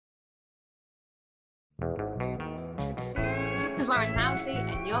This is Lauren Housley,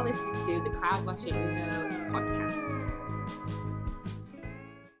 and you're listening to the Cloud Watcher Uno podcast.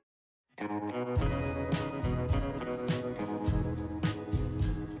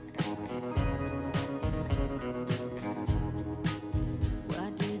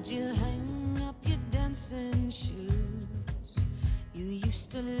 Why did you hang up your dancing shoes? You used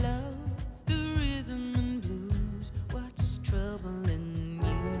to love the rhythm and blues. What's troubling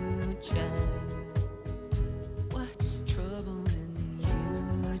you, child? What's troubling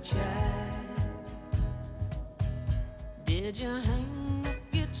you, child? Did you hang up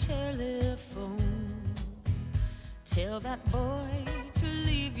your telephone? Tell that boy to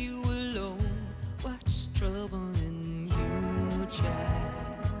leave you alone. What's troubling you,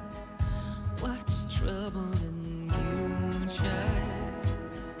 child? What's troubling you, child?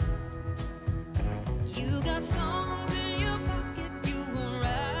 You got songs in your pocket you won't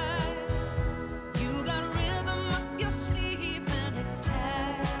write. You got rhythm up your sleeve and it's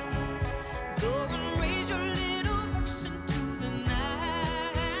tight. Go and raise your little voice into the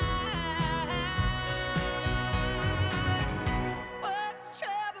night. What's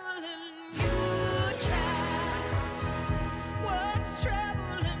troubling you, child? What's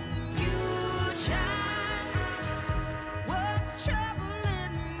troubling you, child? What's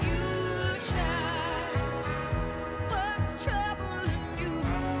troubling you, child? What's troubling you?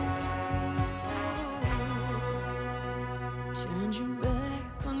 Turned your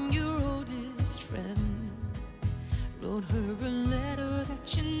back on your oldest friend. Wrote her a letter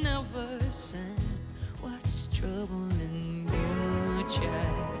that you never sent. What's troubling you,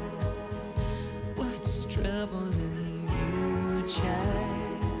 child? What's troubling you,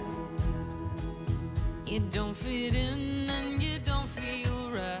 child? You don't fit in and you don't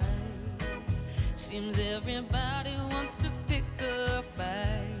feel right. Seems everybody wants to pick a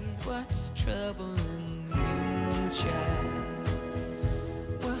fight. What's troubling you, child?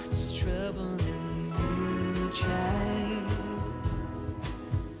 What's troubling you, child?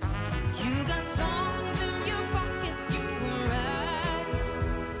 You got songs in your pocket you will write.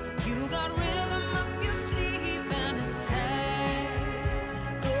 You got rhythm up your sleeve and it's tight.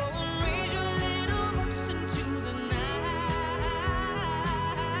 Go and raise your little voice into the night.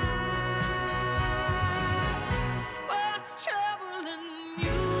 What's troubling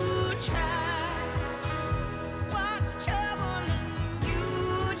you, child? What's troubling you,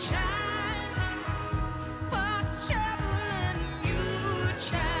 child? What's troubling you,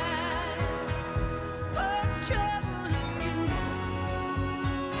 child? What's troubling you?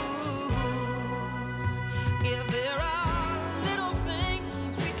 If there are little things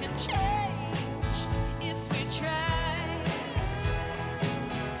we can change if we try.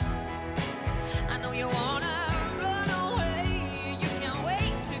 I know you wanna run away. You can't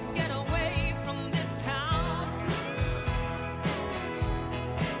wait to get away from this town.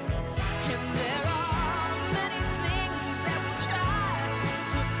 And there are many things that will try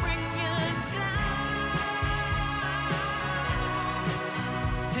to bring you down.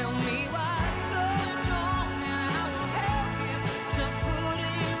 Tell me what's going wrong and I will help you to put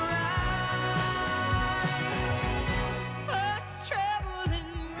it right. What's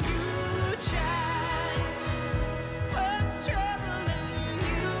troubling you, child? What's troubling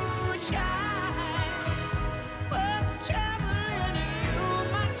you, child? What's troubling you,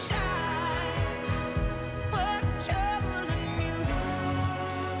 my child? What's troubling you?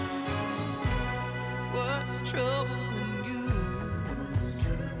 What's troubling you?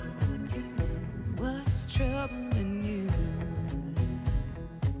 What's troubling you?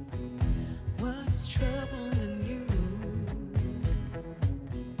 What's troubling you?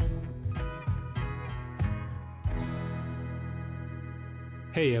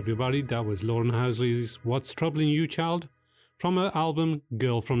 Hey everybody, that was Lauren Housley's What's Troubling You, Child? From her album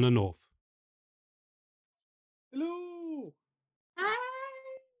Girl from the North. Hello! Hi.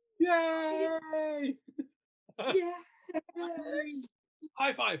 Yay! Yes.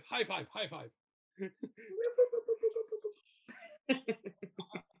 High five, high five, high five.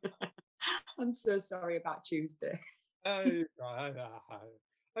 I'm so sorry about Tuesday. I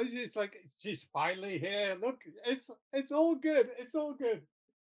was just like, she's finally here. Look, it's all good. It's all good.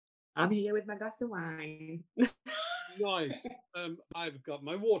 I'm here with my glass of wine. Nice. I've got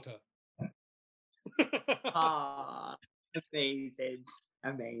my water. Ah, amazing.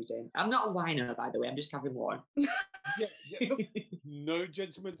 Amazing. I'm not a whiner, by the way. I'm just having one. Yeah, look, no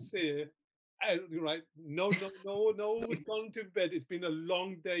judgments here. Right. No, we've gone to bed. It's been a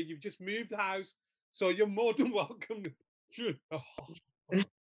long day. You've just moved house. So you're more than welcome.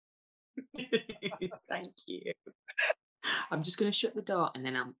 Thank you. I'm just going to shut the door and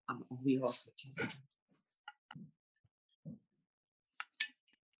then I'll be off.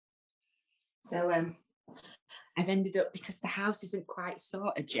 So I've ended up, because the house isn't quite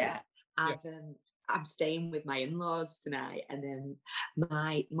sorted yet. Yeah. I'm staying with my in-laws tonight, and then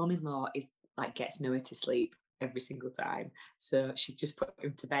my mum-in-law is like gets nowhere to sleep every single time. So she just put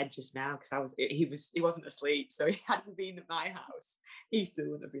him to bed just now, because he wasn't asleep, so he hadn't been at my house. He still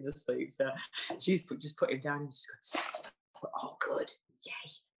wouldn't have been asleep. So just put him down and just got stop. Oh, good,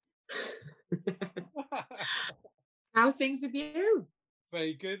 yay. How's things with you?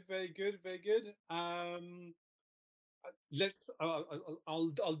 Very good, very good, very good. Let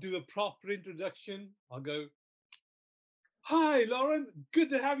I'll do a proper introduction. I'll go. Hi, Lauren. Good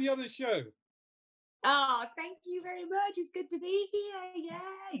to have you on the show. Oh, thank you very much. It's good to be here.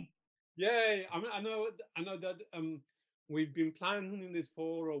 Yay. Yay! I mean, I know that we've been planning this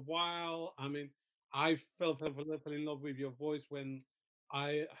for a while. I mean, I fell in love with your voice when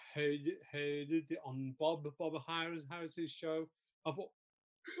I heard it on Bob Harris's show. I thought,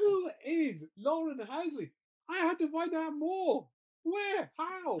 who is Lauren Housley? I had to find out more. Where?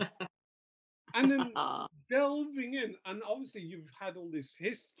 How? And then delving in, and obviously you've had all this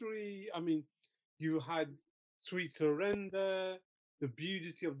history. I mean, you had Sweet Surrender, The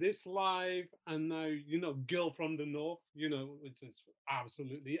Beauty of This Life, and now, Girl from the North, which is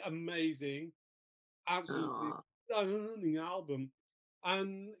absolutely amazing, absolutely Aw. stunning album.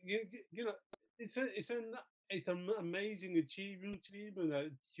 And it's an amazing achievement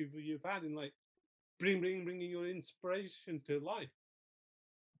that you've had in like bringing your inspiration to life.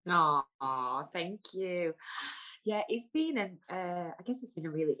 Oh, thank you. Yeah, it's been I guess it's been a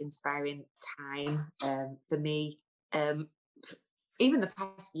really inspiring time for me. Um, Even the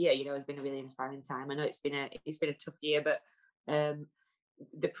past year, has been a really inspiring time. I know it's been a tough year, but um,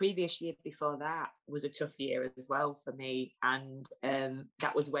 the previous year before that was a tough year as well for me, and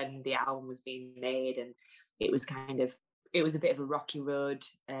that was when the album was being made, and it was it was a bit of a rocky road,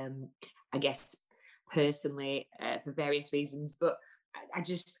 I guess, personally, for various reasons, but I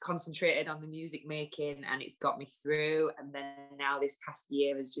just concentrated on the music making, and it's got me through. And then now this past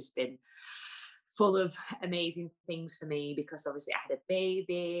year has just been full of amazing things for me, because obviously I had a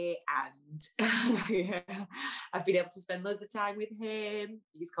baby, and yeah, I've been able to spend loads of time with him.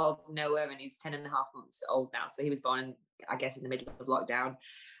 He's called Noah, and he's 10 and a half months old now. So he was born, I guess, in the middle of lockdown.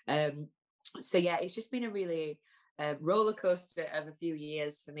 So yeah, it's just been a really roller coaster of a few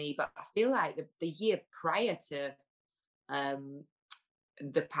years for me. But I feel like the year prior to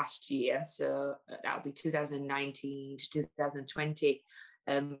the past year, so that'll be 2019 to 2020,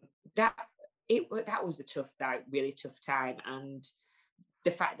 that was a really tough time. And the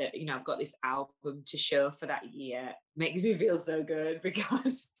fact that I've got this album to show for that year makes me feel so good,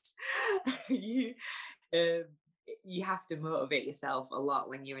 because you you have to motivate yourself a lot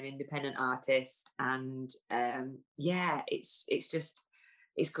when you're an independent artist. And yeah, it's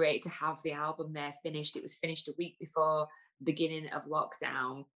great to have the album there finished. It was finished a week before beginning of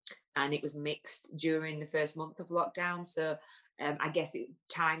lockdown, and it was mixed during the first month of lockdown. So I guess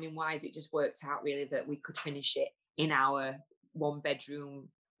timing wise, it just worked out really that we could finish it in our 1-bedroom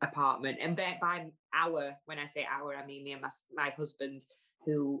apartment. And by our, when I say our, I mean me and my husband,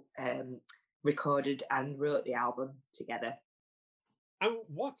 who recorded and wrote the album together. And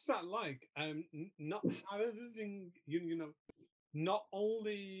what's that like? Not having not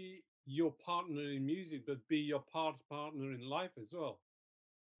only your partner in music, but be your partner in life as well.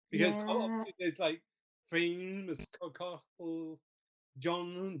 Because obviously there's like famous couples,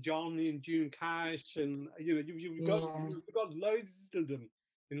 Johnny and June Cash, and you've got loads of them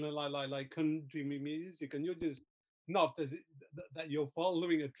in like country music, and you're just not that you're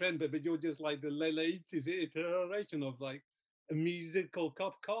following a trend, but you're just like the latest iteration of like a musical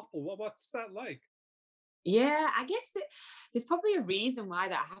couple. What's that like? Yeah, I guess that there's probably a reason why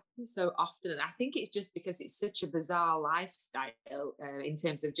that happens so often. And I think it's just because it's such a bizarre lifestyle, in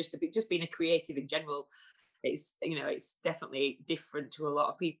terms of just being a creative in general. It's definitely different to a lot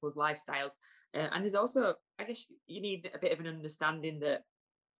of people's lifestyles. And there's also, I guess, you need a bit of an understanding that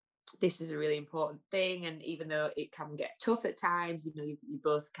this is a really important thing. And even though it can get tough at times, you're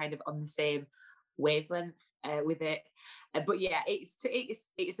both kind of on the same wavelength with it. But yeah,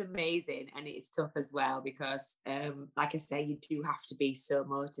 it's amazing, and it's tough as well, because like I say, you do have to be so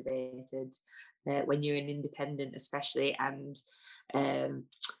motivated when you're an independent, especially. And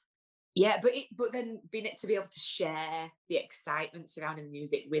yeah, but then being it to be able to share the excitement surrounding the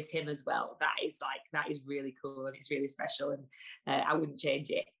music with him as well, that is really cool, and it's really special, and I wouldn't change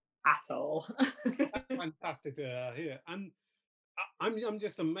it at all. That's fantastic to hear. And I'm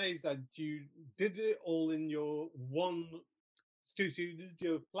just amazed that you did it all in your one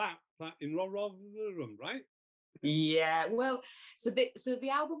studio flat in Rotherham, right? Yeah, well, so the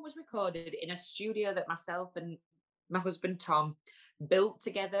album was recorded in a studio that myself and my husband Tom built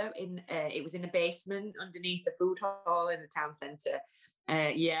together. It was in a basement underneath the food hall in the town centre.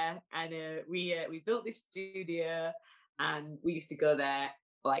 Yeah, and we built this studio, and we used to go there.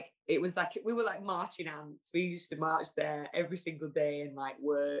 Like it was like we were like marching ants. We used to march there every single day and like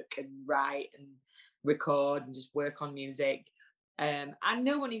work and write and record and just work on music. And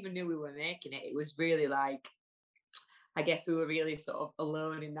no one even knew we were making it. It was really like, I guess we were really sort of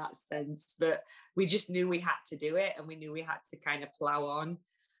alone in that sense, but we just knew we had to do it, and we knew we had to kind of plow on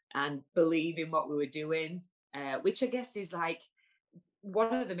and believe in what we were doing, which I guess is like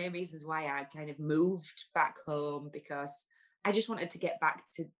one of the main reasons why I kind of moved back home, because I just wanted to get back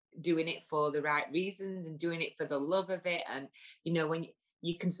to doing it for the right reasons and doing it for the love of it. And when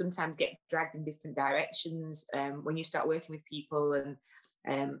you can sometimes get dragged in different directions when you start working with people. And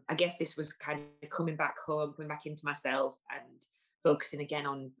I guess this was kind of coming back home, coming back into myself, and focusing again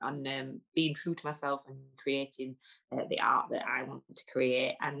on being true to myself and creating the art that I want to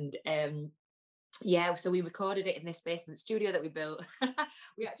create. And yeah, so we recorded it in this basement studio that we built.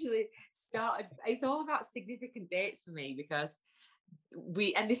 We actually started, it's all about significant dates for me, because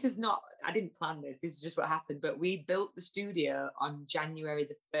and this is not, I didn't plan this is just what happened, but we built the studio on January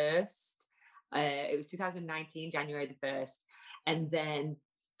the 1st. It was 2019, January the 1st. And then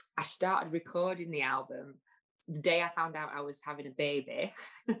I started recording the album the day I found out I was having a baby,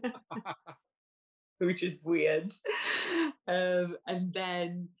 which is weird. And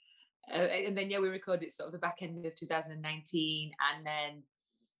then yeah, we recorded it sort of the back end of 2019, and then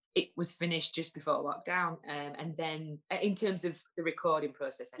it was finished just before lockdown. And then in terms of the recording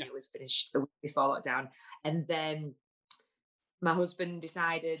process, and Yeah. it was finished a week before lockdown. And then my husband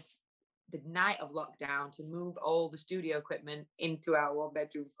decided the night of lockdown to move all the studio equipment into our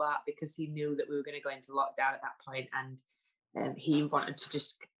one-bedroom flat, because he knew that we were going to go into lockdown at that point, and he wanted to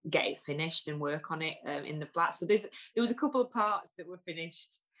just get it finished and work on it in the flat. So there was a couple of parts that were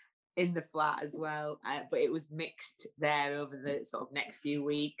finished in the flat as well, but it was mixed there over the sort of next few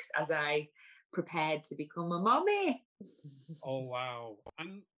weeks as I prepared to become a mommy. Oh wow!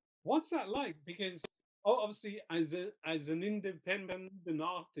 And what's that like? Because obviously, as an independent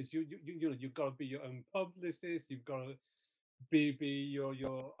artist, you've got to be your own publicist. You've got to be your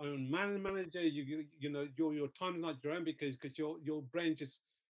own manager. Your time's not your own, because your brain just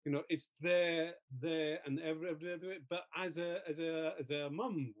it's there and every. But as a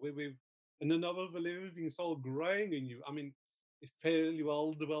mum with and another living soul growing in you, I mean, it's fairly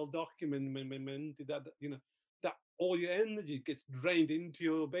well documented that that all your energy gets drained into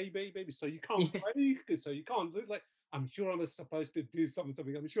your baby, so you can't Yeah. play, so you can't look like. I'm sure I'm supposed to do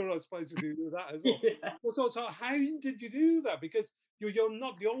something. I'm sure I'm supposed to do that as well. Yeah. So how did you do that? Because you're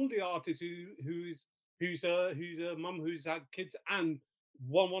not the only artist who's a mum who's had kids and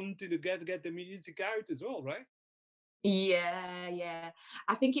wanted to get the music out as well, right? Yeah.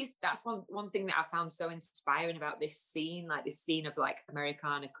 I think that's one thing that I found so inspiring about this scene, like this scene of like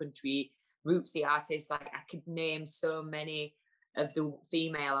Americana country rootsy artists. Like I could name so many of the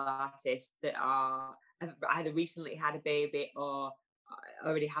female artists that have either recently had a baby or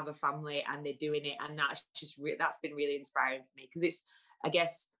already have a family, and they're doing it, and that's been really inspiring for me, because it's, I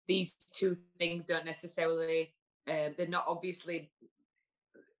guess these two things don't necessarily they're not obviously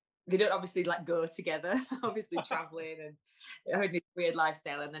they don't obviously like go together. Obviously traveling and having this weird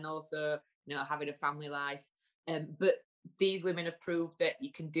lifestyle, and then also having a family life, but these women have proved that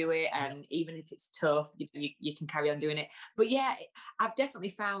you can do it, Yeah. and even if it's tough, you can carry on doing it. But yeah, I've definitely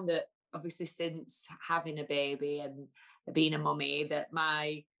found that obviously since having a baby and being a mummy, that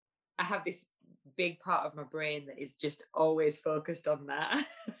I have this big part of my brain that is just always focused on that.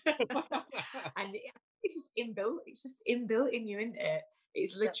 And it's just inbuilt in you, isn't it?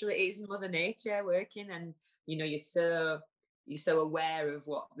 It's Yep. literally, it's Mother Nature working, and you're so aware of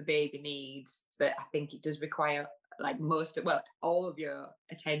what the baby needs, that I think it does require like all of your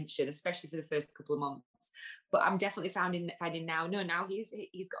attention, especially for the first couple of months. But I'm definitely finding now, no, now he's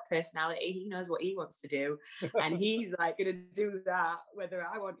got personality, he knows what he wants to do, and he's like gonna do that whether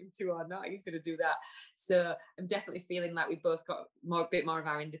I want him to or not. He's gonna do that. So I'm definitely feeling like we've both got a bit more of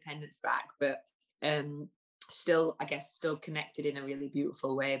our independence back, but still, I guess, still connected in a really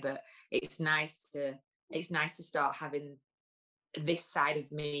beautiful way. But it's nice to start having this side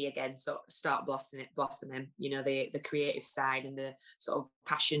of me again, so start blossoming, the creative side and the sort of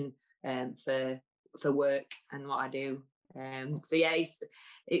passion for work and what I do. So yeah,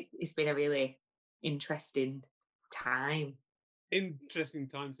 it's been a really interesting time. Interesting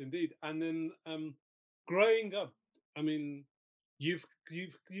times indeed. And then growing up, I mean, you've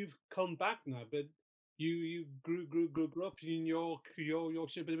come back now, but you grew up in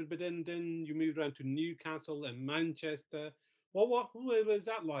Yorkshire, but then you moved around to Newcastle and Manchester. What was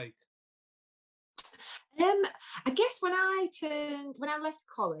that like? Um, I guess when I left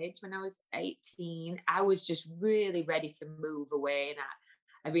college, when I was 18, I was just really ready to move away, and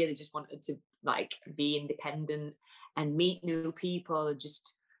I really just wanted to like be independent and meet new people and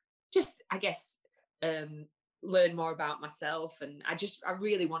just I guess um learn more about myself. And I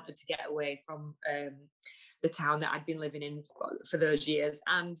really wanted to get away from the town that I'd been living in for those years,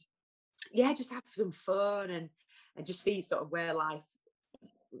 and yeah, just have some fun and just see sort of where life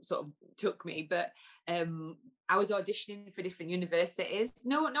sort of took me. But I was auditioning for different universities.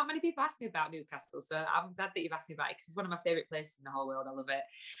 No, not many people ask me about Newcastle, so I'm glad that you've asked me about it because it's one of my favorite places in the whole world. I love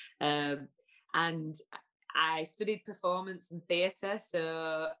it. And I studied performance and theatre,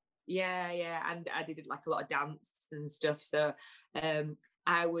 so yeah, and I did like a lot of dance and stuff. So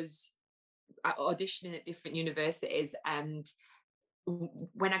I was auditioning at different universities, and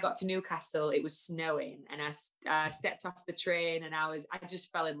when I got to Newcastle, it was snowing, and I stepped off the train, and I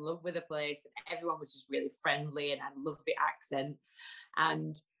just fell in love with the place, and everyone was just really friendly, and I loved the accent,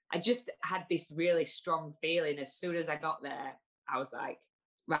 and I just had this really strong feeling. As soon as I got there, I was like,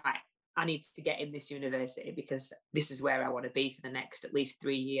 right, I need to get in this university because this is where I want to be for the next at least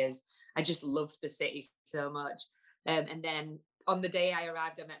 3 years. I just loved the city so much. And then on the day I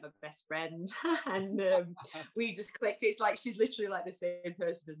arrived, I met my best friend, and we just clicked. It's like she's literally like the same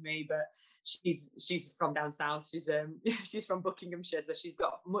person as me, but she's from down south. She's she's from Buckinghamshire, so she's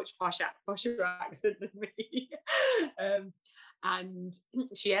got much posher accent than me. And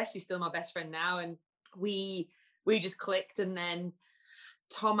she's still my best friend now, and we just clicked. And then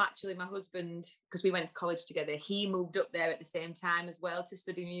Tom, actually, my husband, because we went to college together, he moved up there at the same time as well to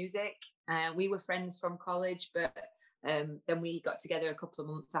study music. We were friends from college, but then we got together a couple of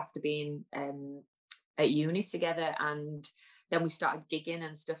months after being at uni together, and then we started gigging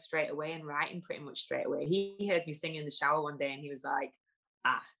and stuff straight away and writing pretty much straight away. He heard me sing in the shower one day, and he was like,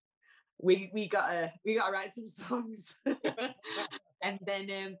 we gotta write some songs. and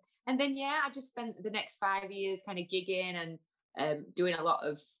then yeah, I just spent the next 5 years kind of gigging and doing a lot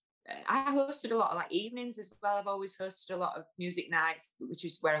of I hosted a lot of like evenings as well. I've always hosted a lot of music nights, which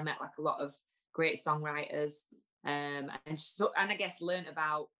is where I met like a lot of great songwriters, and I guess learned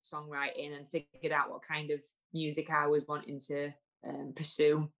about songwriting and figured out what kind of music I was wanting to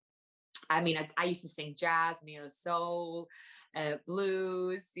pursue. I mean, I used to sing jazz, neo soul,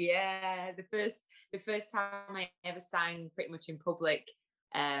 blues. Yeah, the first time I ever sang pretty much in public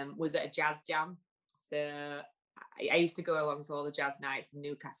was at a jazz jam. So I used to go along to all the jazz nights in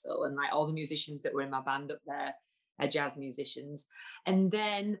Newcastle, and like all the musicians that were in my band up there are jazz musicians. And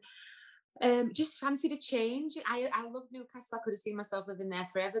then just fancied a change. I love Newcastle. I could have seen myself living there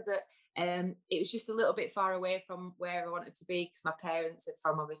forever, but it was just a little bit far away from where I wanted to be because my parents are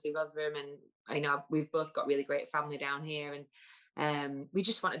from obviously Rotherham, and we've both got really great family down here, and we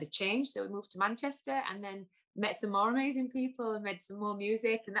just wanted to change. So we moved to Manchester, and then met some more amazing people and made some more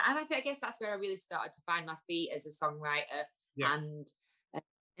music, and I guess that's where I really started to find my feet as a songwriter. Yeah.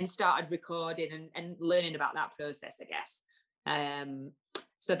 And started recording and learning about that process, I guess.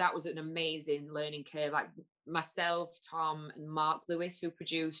 So that was an amazing learning curve. Like myself, Tom, and Mark Lewis, who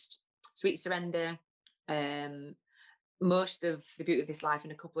produced Sweet Surrender, most of The Beauty of This Life,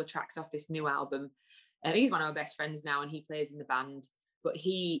 and a couple of tracks off this new album. He's one of my best friends now, and he plays in the band. But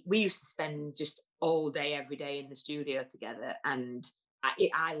we used to spend just all day, every day in the studio together, and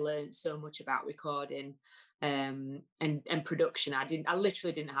I learned so much about recording and production. I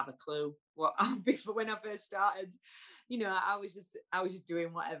literally didn't have a clue what before when I first started. I was just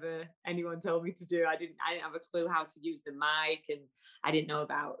doing whatever anyone told me to do. I didn't have a clue how to use the mic, and I didn't know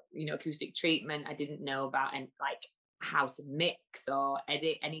about acoustic treatment. I didn't know about like how to mix or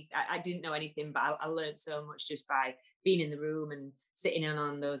edit any. I didn't know anything, but I learned so much just by being in the room and sitting in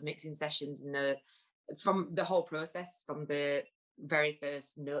on those mixing sessions, and from the whole process, from the very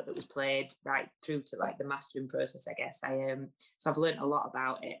first note that was played right through to like the mastering process, I guess. So I've learned a lot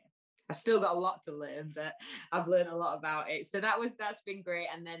about it. I still got a lot to learn, but I've learned a lot about it. So that's been great.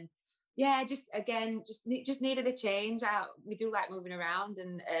 And then yeah, just needed a change. We do like moving around,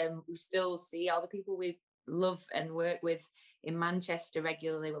 and we still see all the people we love and work with in Manchester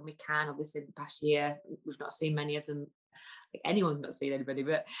regularly when we can. Obviously the past year we've not seen many of them, like anyone's not seen anybody,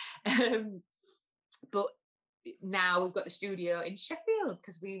 but now we've got the studio in Sheffield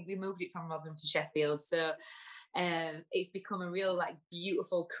because we moved it from Rotherham to Sheffield. So it's become a real like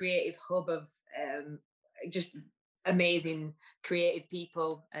beautiful creative hub of just amazing creative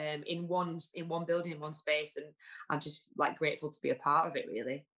people in one building, in one space, and I'm just like grateful to be a part of it,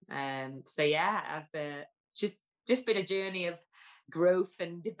 really. So yeah, I've just been a journey of growth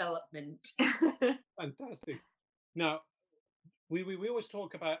and development. Fantastic. Now, we always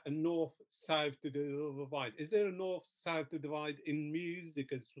talk about a north-south divide. Is there a north-south divide in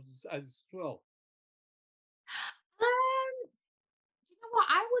music as well? You know what?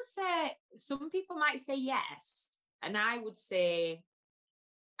 I would say some people might say yes, and I would say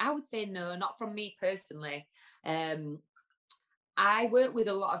no, not from me personally. Um, I work with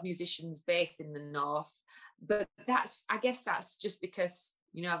a lot of musicians based in the north, but I guess that's just because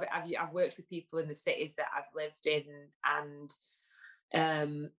I've worked with people in the cities that I've lived in, and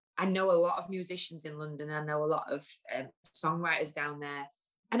I know a lot of musicians in London. I know a lot of songwriters down there,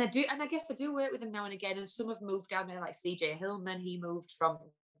 and I guess I do work with them now and again. And some have moved down there, like CJ Hillman. He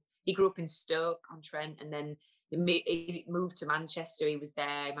grew up in Stoke on Trent, and then he moved to Manchester. He was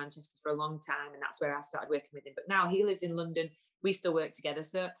there in Manchester for a long time, and that's where I started working with him. But now he lives in London. We still work together.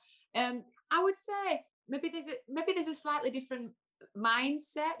 So I would say maybe there's a slightly different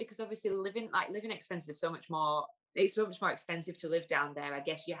mindset, because obviously living expenses are so much more. It's so much more expensive to live down there. I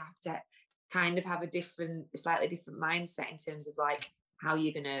guess you have to kind of have a slightly different mindset in terms of like how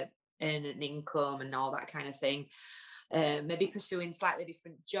you're going to earn an income and all that kind of thing. Maybe pursuing slightly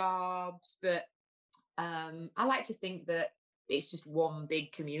different jobs, but I like to think that it's just one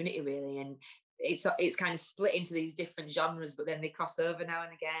big community, really, and it's kind of split into these different genres, but then they cross over now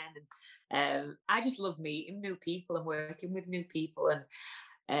and again. And I just love meeting new people and working with new people,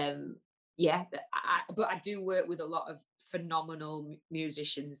 and yeah, but I do work with a lot of phenomenal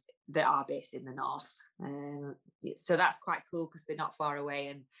musicians that are based in the north, so that's quite cool because they're not far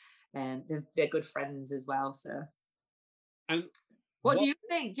away, and they're good friends as well. So, And what do what you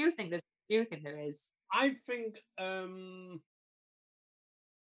think? Do you think there is? I think,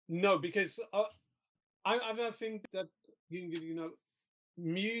 no, because I think that you know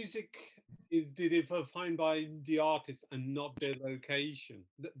music is defined by the artist and not their location.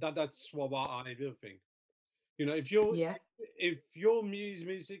 That's what I do think. If Yeah, your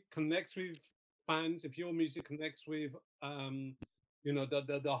music connects with fans, if your music connects with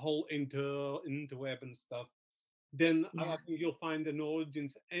the whole interweb and stuff, then I yeah, think you'll find an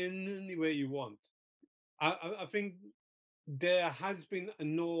audience anywhere you want. I think there has been a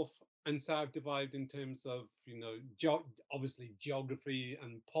north and south divide in terms of obviously geography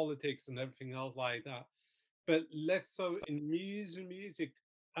and politics and everything else like that, but less so in music,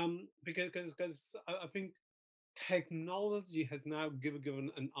 because I think technology has now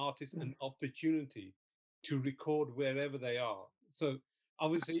given an artist an opportunity to record wherever they are. So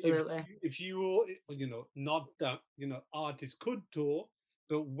obviously, absolutely. if you not that artists could tour,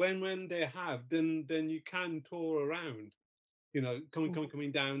 but when they have, then you can tour around.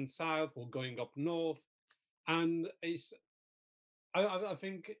 Coming down south or going up north, and I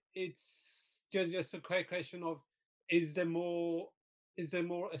think it's just a question of is there more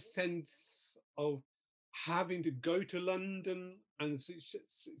a sense of having to go to London and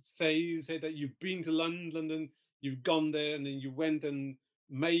say that you've been to London, you've gone there, and then you went and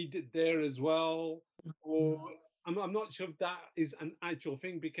made it there as well, or Mm. I'm not sure if that is an actual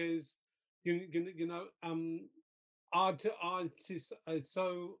thing, because artists are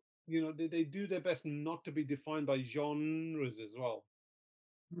so they do their best not to be defined by genres as well.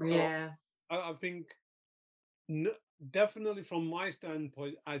 So Yeah, I think, n- definitely from my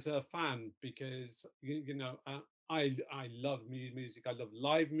standpoint as a fan, because I love music, I love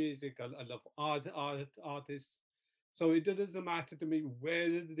live music, I love artists. So it doesn't matter to me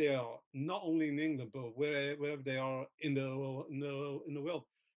where they are, not only in England, but wherever they are in the world.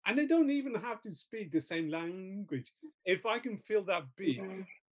 And they don't even have to speak the same language. If I can feel that beat, yeah,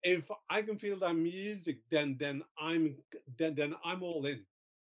 if I can feel that music, then I'm all in.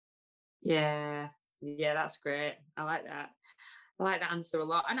 yeah, yeah. That's great. I like that. I like that answer a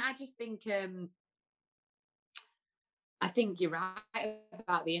lot, and I think you're right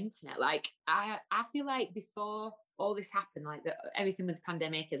about the internet. Like I feel like before all this happened, like everything with the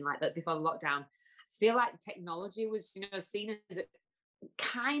pandemic and like that before the lockdown, I feel like technology was seen as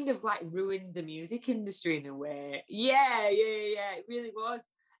kind of like ruined the music industry in a way. Yeah, yeah, yeah, it really was.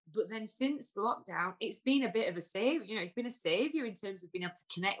 But then since the lockdown, it's been a bit of a save. It's been a savior in terms of being able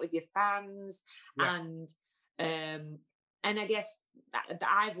to connect with your fans, Yeah. and um and I guess that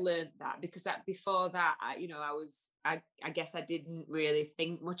I've learned that because before that, I guess I didn't really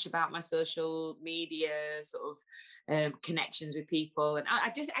think much about my social media sort of connections with people, and I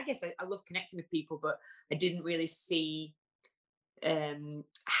guess I love connecting with people, but I didn't really see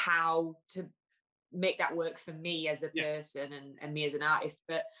how to make that work for me as a person and me as an artist.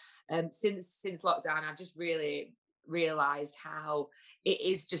 But since lockdown, I've just really realized how it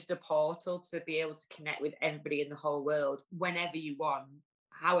is just a portal to be able to connect with everybody in the whole world whenever you want,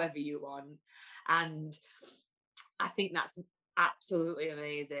 however you want. And I think that's absolutely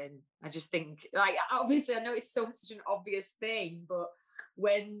amazing. I just think, like, obviously I know it's such an obvious thing, but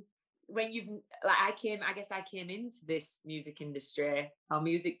when you've, like, I came into this music industry or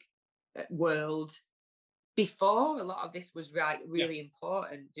music world before a lot of this was really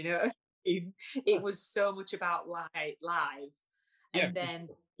important, you know. It was so much about live, Yeah, and then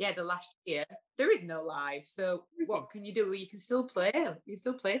the last year there is no live, so what can you do? Well, you can still play, for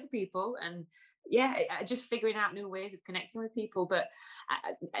people, and just figuring out new ways of connecting with people. But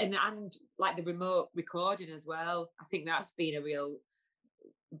and like the remote recording as well, I think that's been a real,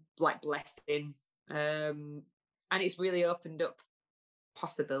 like, blessing, and it's really opened up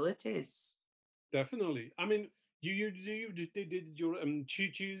possibilities. definitely. I mean, you just did your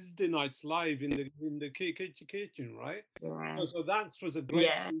Tuesday nights live in the kitchen, right? Yeah. So that was a great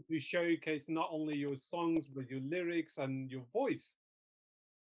Yeah. way to showcase not only your songs but your lyrics and your voice.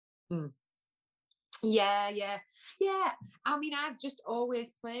 Mm. Yeah. I mean, I've just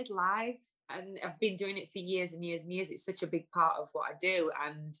always played live, and I've been doing it for years and years and years. It's such a big part of what I do,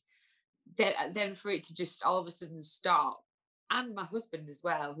 and then for it to just all of a sudden stop, and my husband as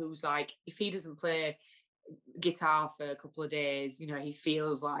well, who's like, if he doesn't play guitar for a couple of days, you know, he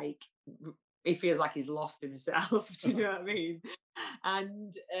feels like he's lost himself. Do you know what I mean?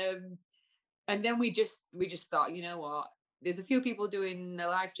 And then we just thought, you know what, there's a few people doing the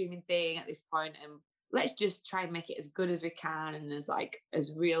live streaming thing at this point, and let's just try and make it as good as we can, and as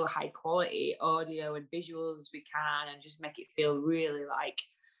real high quality audio and visuals as we can, and just make it feel really like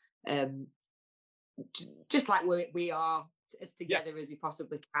just like we are as together as we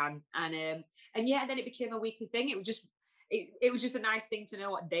possibly can. And then it became a weekly thing. It was just a nice thing to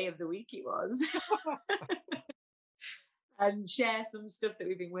know what day of the week it was. And share some stuff that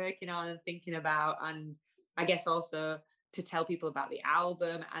we've been working on and thinking about, and I guess also to tell people about the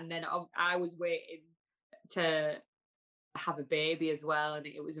album. And then I was waiting to have a baby as well, and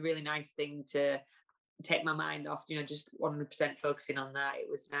it was a really nice thing to take my mind off, you know, just 100% focusing on that. It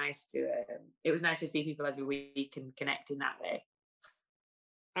was nice to see people every week and connect in that way.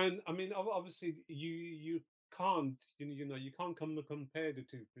 And I mean, obviously, you can't, you can't compare the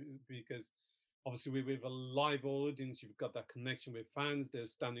two because obviously with a live audience, you've got that connection with fans. They're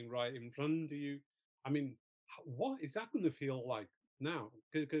standing right in front of you. I mean, what is that going to feel like now?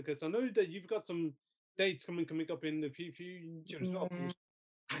 Because I know that you've got some dates coming up in the future as well. Yeah.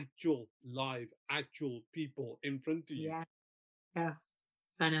 Actual live, actual people in front of you. Yeah,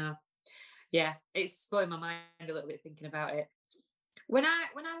 I know. Yeah, it's blowing my mind a little bit thinking about it. When I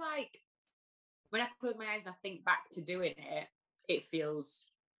close my eyes and I think back to doing it, it feels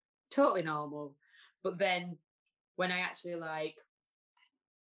totally normal. But then when I actually, like,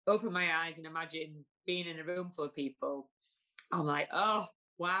 open my eyes and imagine being in a room full of people, I'm like, oh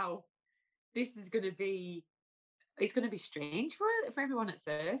wow, this is going to be, it's going to be strange for everyone at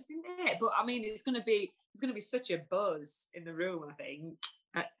first, isn't it? But I mean, it's going to be such a buzz in the room, I think.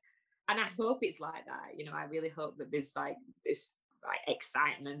 And I hope it's like that. You know, I really hope that there's like this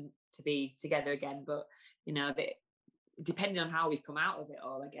excitement to be together again. But you know, that depending on how we come out of it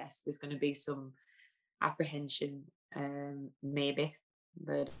all, I guess there's going to be some apprehension, maybe.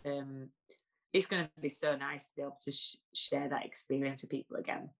 But it's going to be so nice to be able to share that experience with people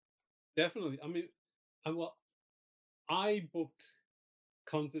again. Definitely. I mean, and what I booked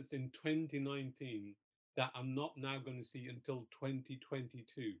concerts in 2019 that I'm not now going to see until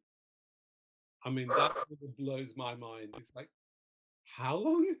 2022. I mean, that blows my mind. It's like, how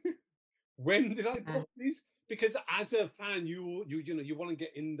long? When did I book these? Because as a fan, you want to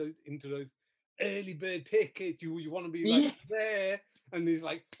get into those early bird tickets. You want to be like there, and he's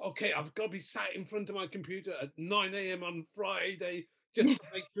like, okay, I've got to be sat in front of my computer at 9 a.m. on Friday just to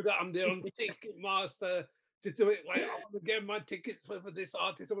make sure that I'm there on Ticketmaster. Just do it like, I want to get my tickets for this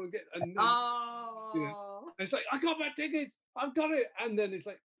artist. I want to get, and then, you know, and it's like, I got my tickets. I've got it, and then it's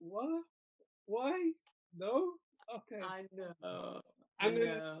like, what? Why? No? Okay. I know. And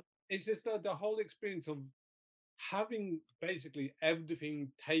then it's just the whole experience of having basically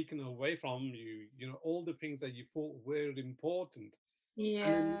everything taken away from you, you know, all the things that you thought were important.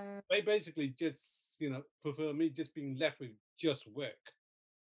 Yeah. They basically just, you know, for me, just being left with just work.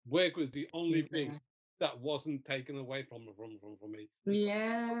 Work was the only thing that wasn't taken away from me.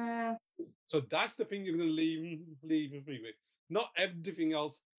 Yeah. So that's the thing you're going to leave with me with. Not everything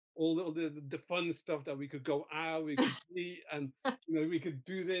else all the fun stuff that we could go out, we could eat, and we could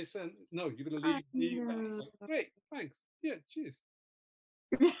do this. And no, you're gonna I leave that. know. Like, great, thanks. Yeah, cheers.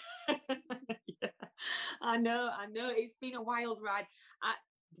 Yeah, I know. It's been a wild ride. I,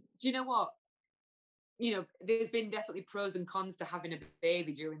 do you know what? There's been definitely pros and cons to having a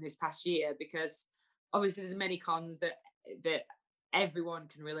baby during this past year, because obviously there's many cons that everyone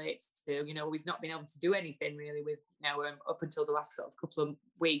can relate to. We've not been able to do anything really with up until the last sort of couple of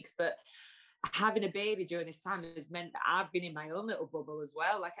weeks, but having a baby during this time has meant that I've been in my own little bubble as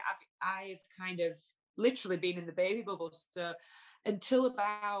well. Like I've kind of literally been in the baby bubble. So until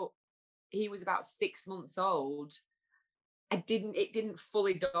he was about 6 months old, it didn't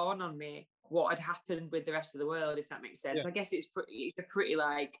fully dawn on me what had happened with the rest of the world, if that makes sense. Yeah. I guess it's a pretty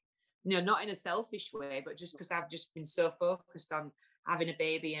like, not in a selfish way, but just because I've just been so focused on having a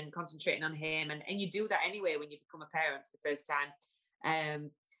baby and concentrating on him. And you do that anyway when you become a parent for the first time.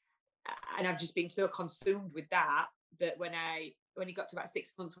 And I've just been so consumed with that when he got to about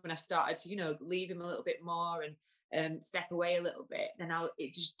 6 months, when I started to, leave him a little bit more and step away a little bit, then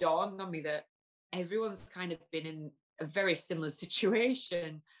it just dawned on me that everyone's kind of been in a very similar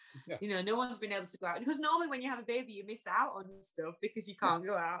situation. Yeah. No one's been able to go out, because normally when you have a baby you miss out on stuff because you can't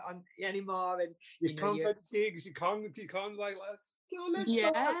go out on anymore, and You can't go to gigs. You can't like let's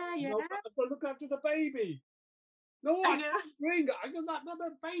yeah, go. yeah. I've got to look after the baby. No, I I know. can't drink. I got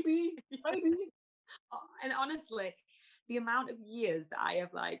that baby. And honestly, the amount of years that I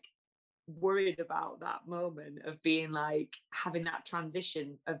have like worried about that moment of being like having that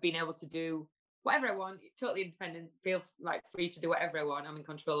transition of being able to do whatever I want, totally independent, feel like free to do whatever I want. I'm in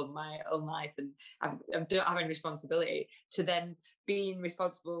control of my own life, and I don't have any responsibility, to then being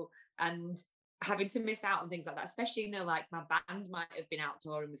responsible and having to miss out on things like that, especially, like my band might have been out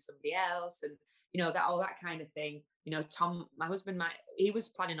touring with somebody else, and that all that kind of thing. Tom, my husband, he was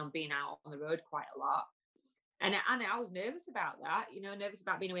planning on being out on the road quite a lot. And I was nervous about that, nervous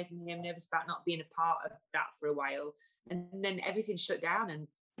about being away from him, nervous about not being a part of that for a while. And then everything shut down and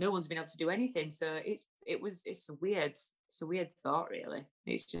no one's been able to do anything. So it's a weird thought, really.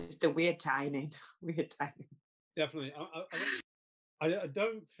 It's just a weird timing. Definitely. I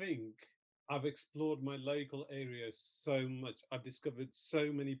don't think I've explored my local area so much. I've discovered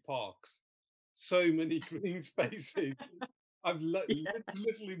so many parks, so many green spaces. I've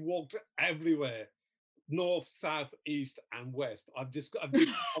literally walked everywhere. North, south, east, and west. I've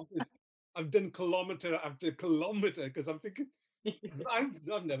done kilometer after kilometer because I'm thinking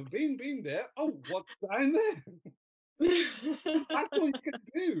I've never been there. Oh, what's down there? That's all you can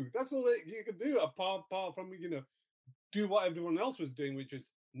do. That's all that you can do apart from do what everyone else was doing, which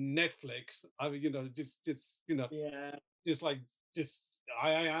was Netflix. I mean, Yeah. just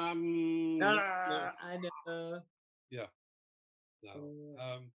I am. I know. Yeah.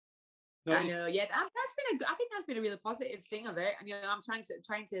 No. No, I know. Yeah, I think that's been a really positive thing of it. And I'm trying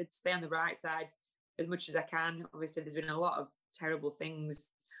to stay on the right side as much as I can. Obviously, there's been a lot of terrible things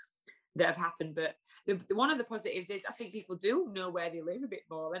that have happened, but one of the positives is I think people do know where they live a bit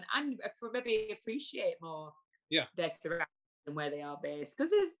more and maybe appreciate more their surroundings and where they are based,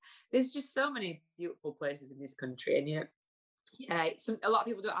 because there's just so many beautiful places in this country, and a lot of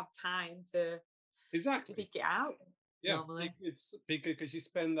people don't have time to seek it out. Yeah, normally. it's because you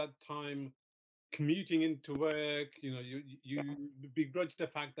spend that time commuting into work. You begrudge the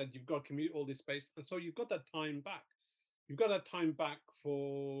fact that you've got to commute all this space, and so you've got that time back. You've got that time back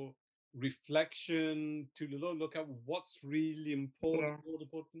for reflection, to look at what's really important.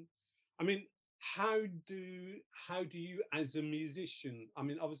 I mean, how do you as a musician? I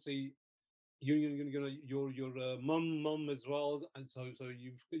mean, obviously you're a mum as well, and so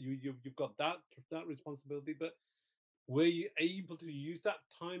you've got that responsibility, but were you able to use that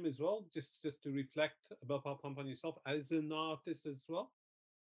time as well, just to reflect upon yourself as an artist as well?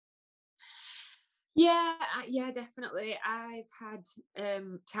 Yeah, definitely. I've had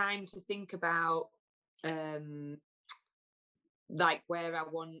time to think about like where I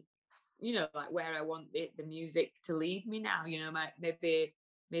want, where I want the music to lead me now. Maybe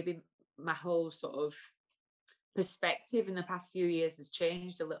my whole sort of perspective in the past few years has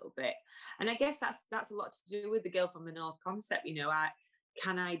changed a little bit, and I guess that's a lot to do with the Girl from the North concept.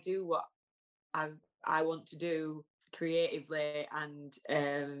 I do what I want to do creatively, and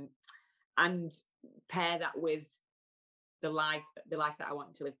pair that with the life that I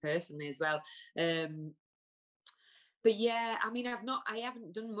want to live personally as well. But yeah, I mean, I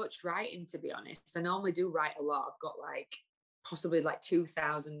haven't done much writing, to be honest. I normally do write a lot. I've got possibly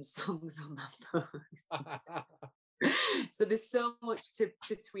 2,000 songs on my phone. So there's so much to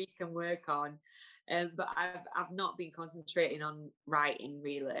tweak and work on. But I've not been concentrating on writing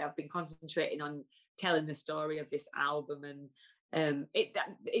really. I've been concentrating on telling the story of this album, and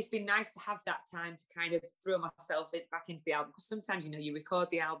it's been nice to have that time to kind of throw myself back into the album, because sometimes you record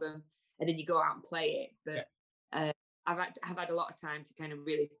the album and then you go out and play it, but I've had a lot of time to kind of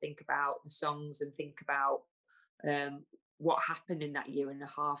really think about the songs and think about what happened in that year and a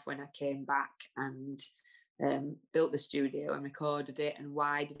half when I came back and built the studio and recorded it, and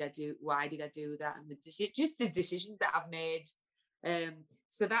why did I do that, and just the decisions that I've made.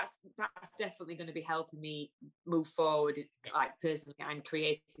 So that's definitely going to be helping me move forward, like personally and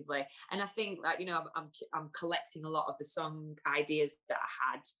creatively. And I think, like, I'm collecting a lot of the song ideas that I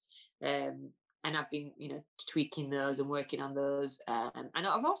had, and I've been tweaking those and working on those. And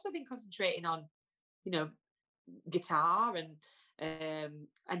I've also been concentrating on guitar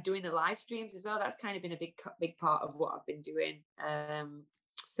and doing the live streams as well. That's kind of been a big part of what I've been doing.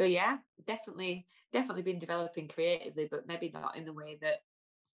 So yeah, definitely been developing creatively, but maybe not in the way that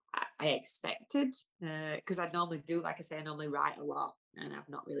I expected, because I normally do, like I say, I normally write a lot, and I've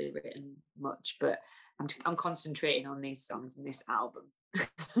not really written much, but I'm concentrating on these songs in this album.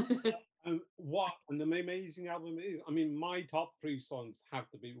 What an amazing album it is. I mean, my top 3 songs have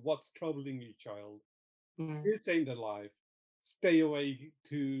to be What's Troubling You, Child, This Ain't Alive, Stay Away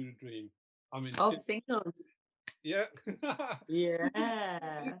to Dream. I mean, all the singles. Yeah. Yeah.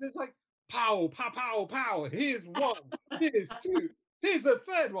 It's like pow, pow, pow, pow. Here's 1, here's 2, here's a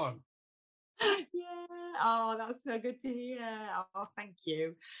 3rd one. Yeah. Oh, that's so good to hear. Oh, thank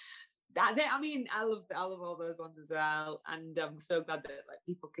you. I mean, I love all those ones as well, and I'm so glad that like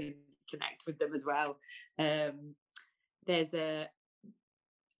people can connect with them as well. There's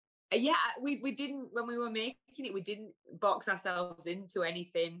we didn't, when we were making it, we didn't box ourselves into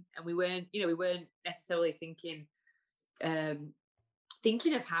anything, and we weren't necessarily thinking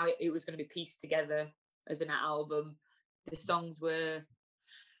of how it was going to be pieced together as an album. The songs were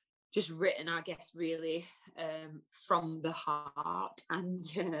just written, I guess, really from the heart, and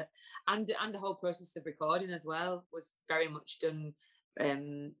the whole process of recording as well was very much done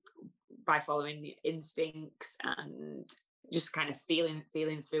by following the instincts and just kind of feeling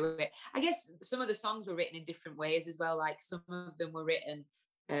through it. I guess some of the songs were written in different ways as well. Like some of them were written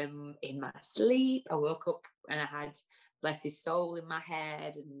in my sleep. I woke up and I had Bless His Soul in my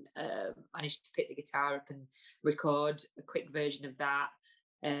head, and managed to pick the guitar up and record a quick version of that.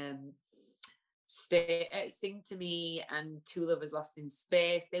 Sing to Me and Two Lovers Lost in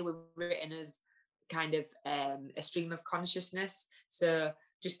Space, they were written as kind of a stream of consciousness, so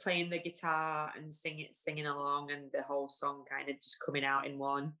just playing the guitar and singing along, and the whole song kind of just coming out in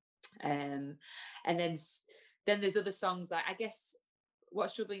one. And then there's other songs, like I guess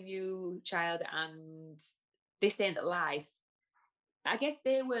What's Troubling You, Child, and This Ain't Life. I guess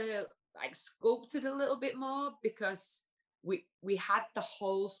they were like sculpted a little bit more, because we had the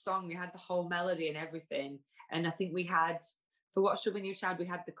whole song, we had the whole melody and everything. And I think we had, for What's Troubling You, Child, we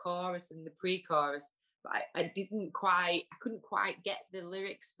had the chorus and the pre-chorus, but I couldn't quite get the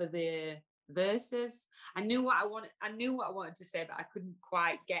lyrics for the verses. I knew what I wanted to say, but I couldn't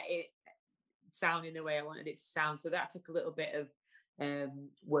quite get it sounding the way I wanted it to sound. So that took a little bit of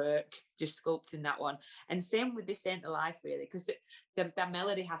work, just sculpting that one. And same with This Ain't Life, really, because the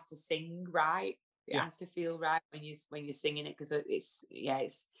melody has to sing right. It has to feel right when you're singing it, because it's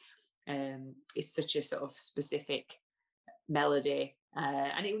such a sort of specific melody,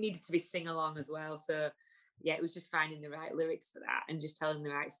 and it needed to be sing along as well. So yeah, it was just finding the right lyrics for that and just telling the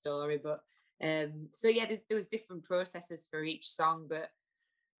right story. But so yeah, there was different processes for each song, but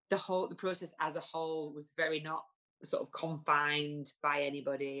the process as a whole was very not sort of confined by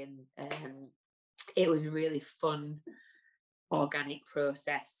anybody, and it was a really fun, organic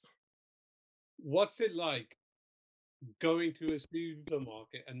process. What's it like going to a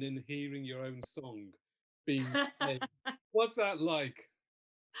supermarket and then hearing your own song being played? What's that like?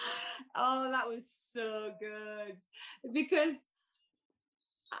 Oh, that was so good, because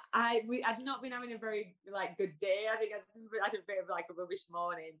I'd not been having a very good day. I think I had a bit of a rubbish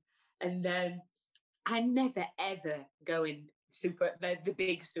morning, and then I never ever go in the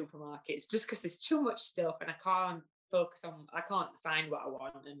big supermarkets, just because there's too much stuff and I can't find what I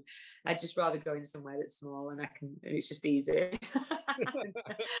want, and I'd just rather go in somewhere that's small and it's just easy.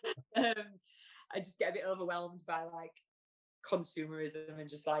 I just get a bit overwhelmed by consumerism and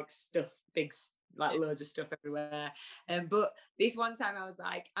just stuff, loads of stuff everywhere. But this one time I was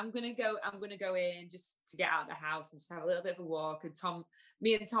like, I'm gonna go in just to get out of the house and just have a little bit of a walk. And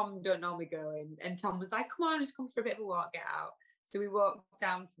me and Tom don't normally go in, and Tom was like, come on, just come for a bit of a walk, get out. So we walked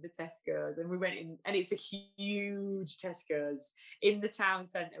down to the Tesco's and we went in, and it's a huge Tesco's in the town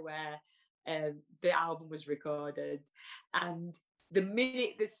centre where the album was recorded. And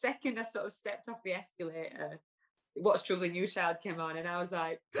the second I sort of stepped off the escalator, What's Troubling You Child came on, and I was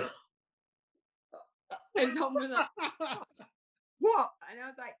like, and Tom was like, what? And I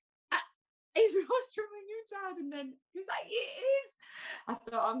was like, it's What's Troubling You Child. And then he was like, it is. I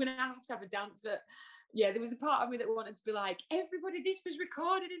thought, I'm going to have a dance. But yeah, there was a part of me that wanted to be like, everybody, this was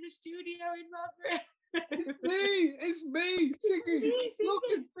recorded in a studio in Madrid. It's me singing. Look,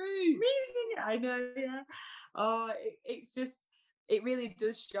 it's me. I know, yeah. Oh, it's just, it really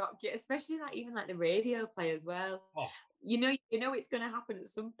does shock you, especially like even like the radio play as well. Oh. You know it's going to happen at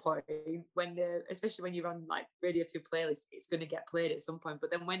some point when, especially when you're on like Radio 2 playlist, it's going to get played at some point. But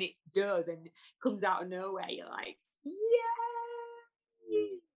then when it does and comes out of nowhere, you're like, yeah.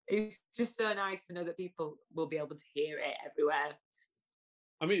 It's just so nice to know that people will be able to hear it everywhere.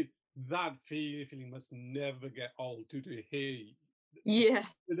 I mean, that feeling must never get old to hear. Yeah.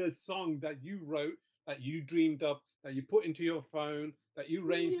 The song that you wrote, that you dreamed up, that you put into your phone, that you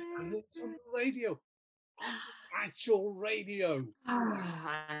arranged, and it's on the radio. Actual radio.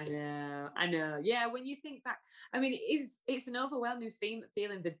 I know. Yeah, when you think back, I mean, it's an overwhelming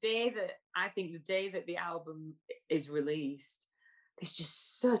feeling. The day that the album is released, there's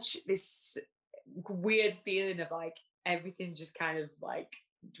just such this weird feeling of like everything just kind of like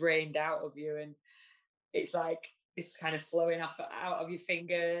drained out of you, and it's like it's kind of flowing out of your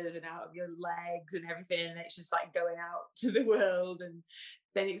fingers and out of your legs and everything, and it's just like going out to the world, and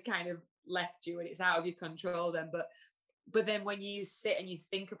then it's kind of left you and it's out of your control then. But then when you sit and you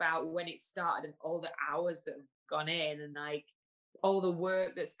think about when it started and all the hours that have gone in and like all the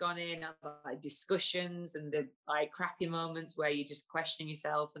work that's gone in, and like discussions and the like crappy moments where you just question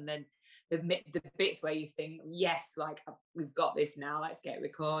yourself, and then the bits where you think, yes, like we've got this now, let's get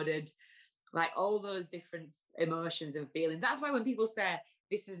recorded, like all those different emotions and feelings. That's why when people say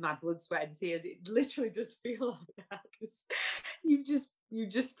this is my blood, sweat and tears, it literally does feel like that, because you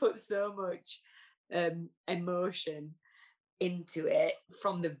just put so much emotion into it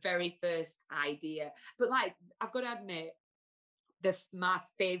from the very first idea. But like, I've got to admit, my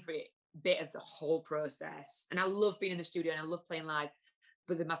favorite bit of the whole process, and I love being in the studio and I love playing live,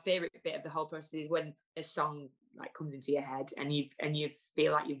 but my favorite bit of the whole process is when a song like comes into your head and you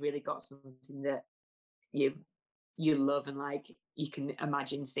feel like you've really got something that you love and like you can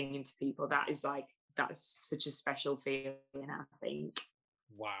imagine singing to people. That's such a special feeling, I think.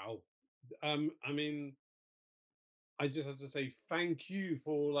 Wow. I mean, I just have to say thank you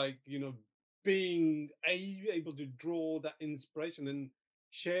for like, being able to draw that inspiration and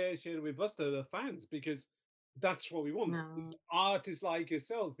share it with us, the fans, because that's what we want. It's artists like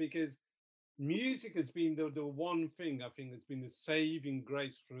yourselves, because music has been the one thing I think that's been the saving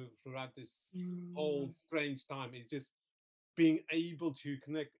grace throughout this whole strange time. It's just being able to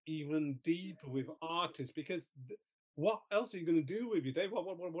connect even deeper with artists, because what else are you going to do with your day?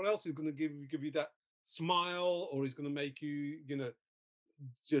 What else is going to give you that smile, or is going to make you,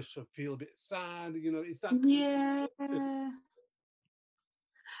 just feel a bit sad? It's that. Yeah.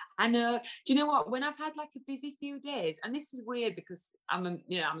 I know. Do you know what? When I've had like a busy few days, and this is weird because I'm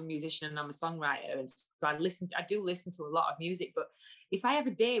a musician and I'm a songwriter, and so I do listen to a lot of music. But if I have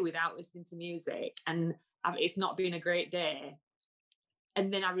a day without listening to music and it's not been a great day,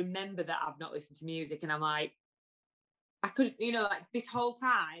 and then I remember that I've not listened to music, and I'm like, I could, like this whole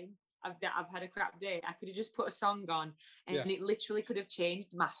time I've had a crap day, I could have just put a song on, and it literally could have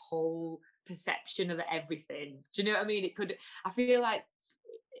changed my whole perception of everything. Do you know what I mean? I feel like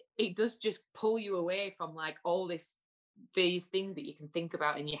it does just pull you away from like all these things that you can think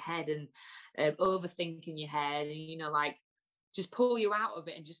about in your head and overthink in your head, and like just pull you out of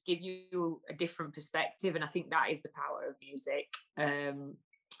it and just give you a different perspective. And I think that is the power of music. And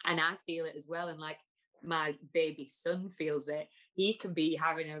I feel it as well. And like my baby son feels it. He can be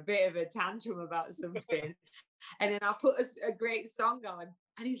having a bit of a tantrum about something, and then I'll put a great song on,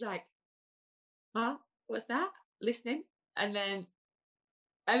 and he's like, "Huh? What's that?" Listening, and then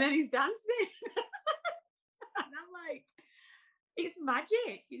he's dancing. And I'm like, it's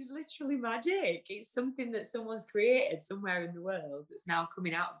magic. It's literally magic. It's something that someone's created somewhere in the world that's now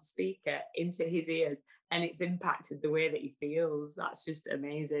coming out of the speaker into his ears, and it's impacted the way that he feels. That's just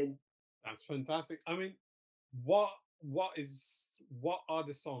amazing. That's fantastic. I mean, what are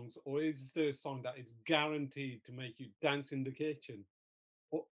the songs, or is there a song that is guaranteed to make you dance in the kitchen?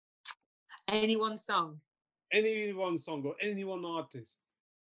 Or any one song or any one artist?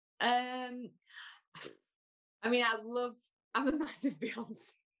 I mean, I'm a massive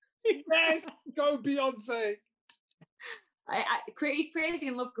Beyonce. Yes, go Beyonce. Crazy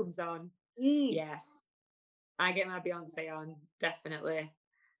in Love comes on. Mm. Yes, I get my Beyonce on, definitely.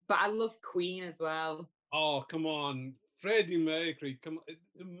 But I love Queen as well. Oh, come on. Freddie Mercury. Come on.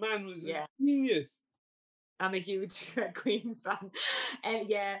 The man was Yeah. a genius. I'm a huge Queen fan. And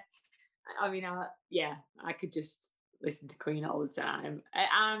yeah, I mean, I could just listen to Queen all the time.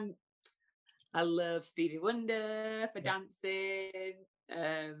 And I love Stevie Wonder for Yeah. dancing.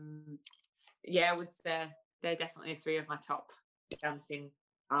 Yeah, I would say they're definitely three of my top dancing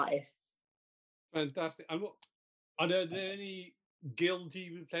artists. Fantastic. And are there any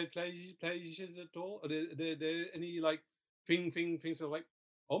guilty pleasures at all? Are there any like things that are like,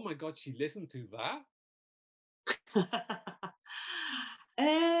 oh my God, she listened to that?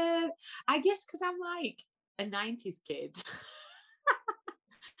 I guess because I'm like a 90s kid.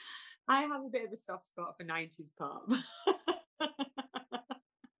 I have a bit of a soft spot for 90s pop.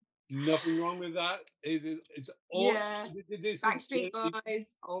 Nothing wrong with that. It's all Yeah. this is Backstreet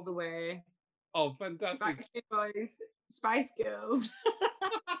Boys all the way. oh fantastic. Backstreet Boys, Spice Girls.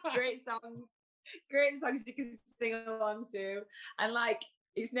 Great songs. Great songs you can sing along to. And like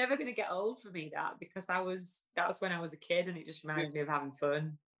it's never gonna get old for me that because that was when I was a kid and it just reminds me of having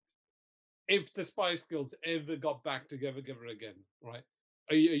fun. If the Spice Girls ever got back together again, right?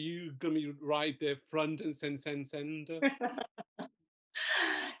 Are you gonna be right there front and center?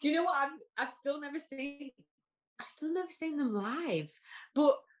 Do you know what? I've still never seen them live.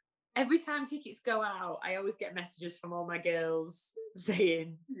 But every time tickets go out, I always get messages from all my girls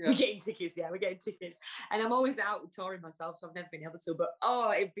saying, Yeah. we're getting tickets, we're getting tickets. And I'm always out touring myself, so I've never been able to. But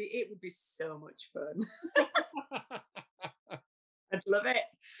it would be so much fun. I'd love it.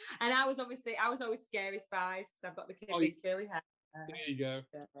 And I was always Scary Spice because I've got the big curly hair. There you go.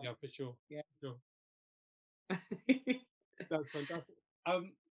 Yeah, for sure. Yeah. For sure. That's fantastic.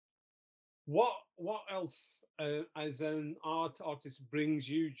 What else as an artist brings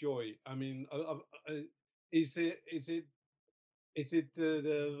you joy? I mean, is it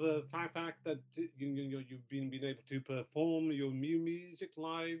the fact that you've been able to perform your music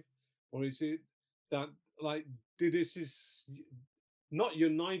live, or is it that like this is not your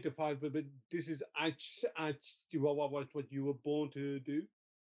 9 to 5, but this is actually what you were born to do?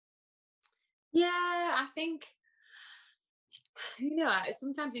 Yeah, I think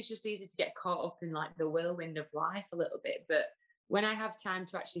sometimes it's just easy to get caught up in like the whirlwind of life a little bit. But when I have time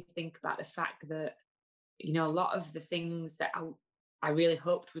to actually think about the fact that, a lot of the things that I really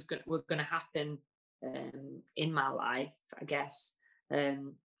hoped were going to happen in my life, I guess.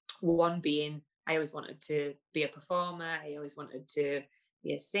 One being, I always wanted to be a performer. I always wanted to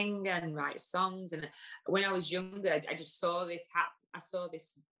be a singer and write songs. And when I was younger, I just saw this I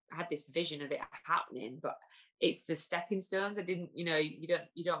had this vision of it happening, but it's the stepping stones. I didn't, you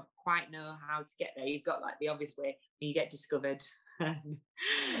don't quite know how to get there. You've got like the obvious way, and you get discovered.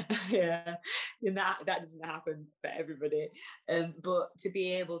 Yeah, and that doesn't happen for everybody. But to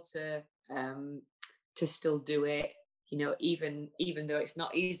be able to still do it, even though it's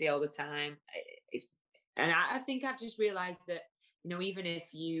not easy all the time, and I think I've just realised that, even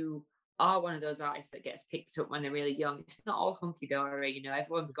if you are one of those artists that gets picked up when they're really young, it's not all hunky dory.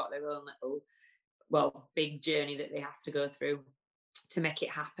 Everyone's got their own little, big journey that they have to go through to make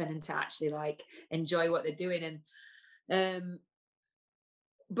it happen and to actually like enjoy what they're doing. And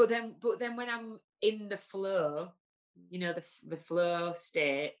but then when I'm in the flow, the flow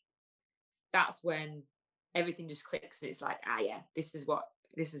state, that's when everything just clicks and it's like, yeah, this is what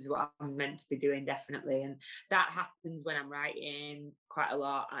I'm meant to be doing, definitely. And that happens when I'm writing quite a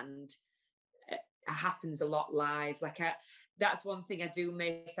lot, and it happens a lot live. That's one thing I do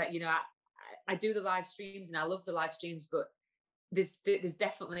miss. That I do the live streams and I love the live streams, but there's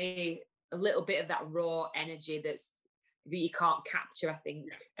definitely a little bit of that raw energy that you can't capture, I think.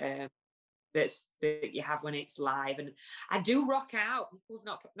 That you have when it's live. And I do rock out. People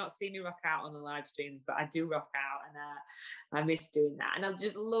have not seen me rock out on the live streams, but I do rock out, and I miss doing that. And I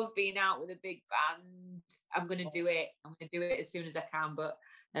just love being out with a big band. I'm going to do it as soon as I can. But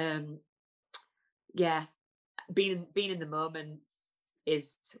yeah, being in the moment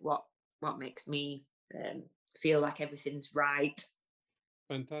is what makes me feel like everything's right.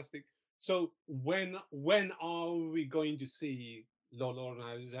 Fantastic. So when are we going to see Lorna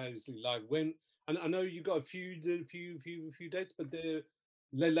Housley live? When? And I know you got a few dates, but they're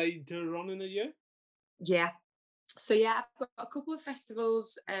later on in the year. Yeah. So yeah, I've got a couple of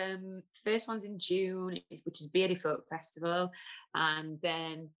festivals. First one's in June, which is Beardy Folk Festival, and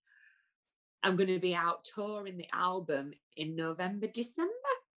then I'm going to be out touring the album in November, December.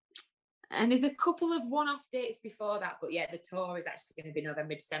 And there's a couple of one-off dates before that, but yeah, the tour is actually going to be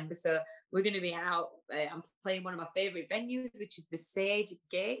November, December. So we're going to be out. I'm playing one of my favourite venues, which is the Sage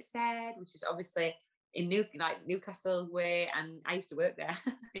Gateshead, which is obviously in Newcastle way. And I used to work there.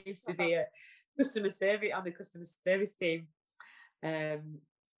 I used to be a customer service on the customer service team when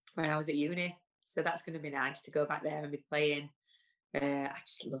I was at uni. So that's going to be nice to go back there and be playing. I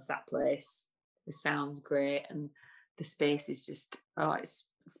just love that place. The sound's great and the space is just, it's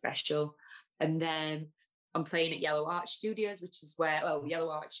special. And then I'm playing at Yellow Arch Studios, which is where, Yellow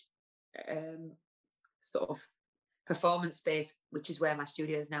Arch sort of performance space, which is where my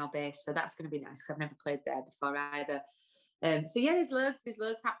studio is now based. So that's going to be nice because I've never played there before either. So yeah, there's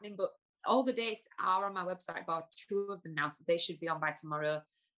loads happening, but all the dates are on my website, about 2 of them now, so they should be on by tomorrow.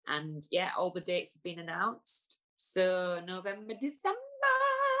 And yeah, all the dates have been announced. So November, December.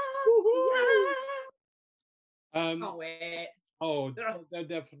 Yeah. Can't wait. Oh,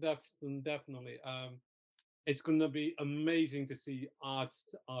 definitely. It's going to be amazing to see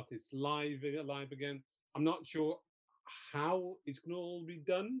artists live again. I'm not sure how it's going to all be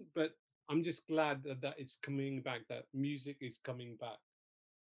done, but I'm just glad that it's coming back, that music is coming back.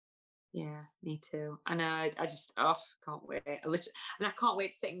 Yeah, me too. And I just can't wait. I can't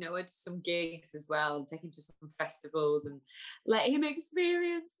wait to take Noah to some gigs as well, and take him to some festivals and let him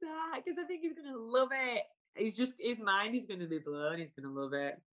experience that, because I think he's gonna love it. His mind is gonna be blown. He's gonna love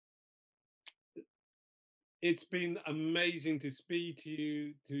it. It's been amazing to speak to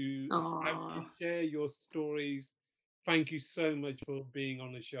you, to have you share your stories. Thank you so much for being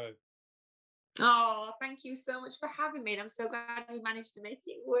on the show. Oh, thank you so much for having me. And I'm so glad we managed to make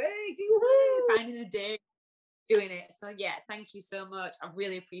it work. Finding a day, doing it. So yeah, thank you so much. I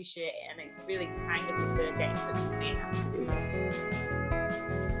really appreciate it. And it's really kind of you to get in touch with me and ask to do this.